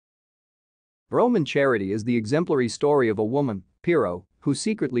Roman charity is the exemplary story of a woman, Pyrrho, who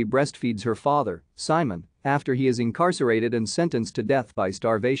secretly breastfeeds her father, Cimon, after he is incarcerated and sentenced to death by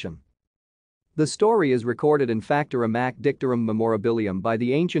starvation. The story is recorded in Factorum Ac Dictorum Memorabilium by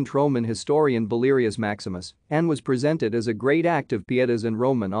the ancient Roman historian Valerius Maximus and was presented as a great act of pietas and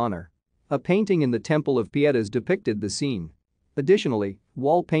Roman honor. A painting in the Temple of Pietas depicted the scene. Additionally,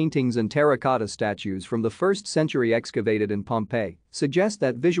 wall paintings and terracotta statues from the 1st century excavated in Pompeii suggest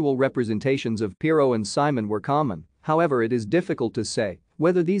that visual representations of Pyrrho and Cimon were common. However, it is difficult to say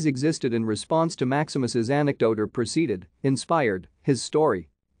whether these existed in response to Maximus's anecdote or inspired his story.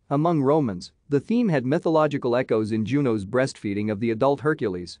 Among Romans, the theme had mythological echoes in Juno's breastfeeding of the adult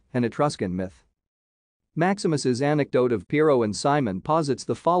Hercules, an Etruscan myth. Maximus's anecdote of Pyrrho and Cimon posits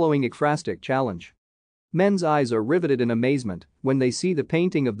the following ekphrastic challenge. Men's eyes are riveted in amazement when they see the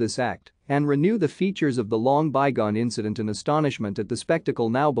painting of this act and renew the features of the long bygone incident in astonishment at the spectacle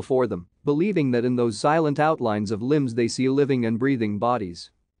now before them, believing that in those silent outlines of limbs they see living and breathing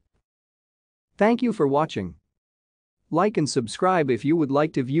bodies. Thank you for watching. Like and subscribe if you would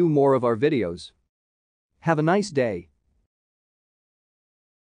like to view more of our videos. Have a nice day.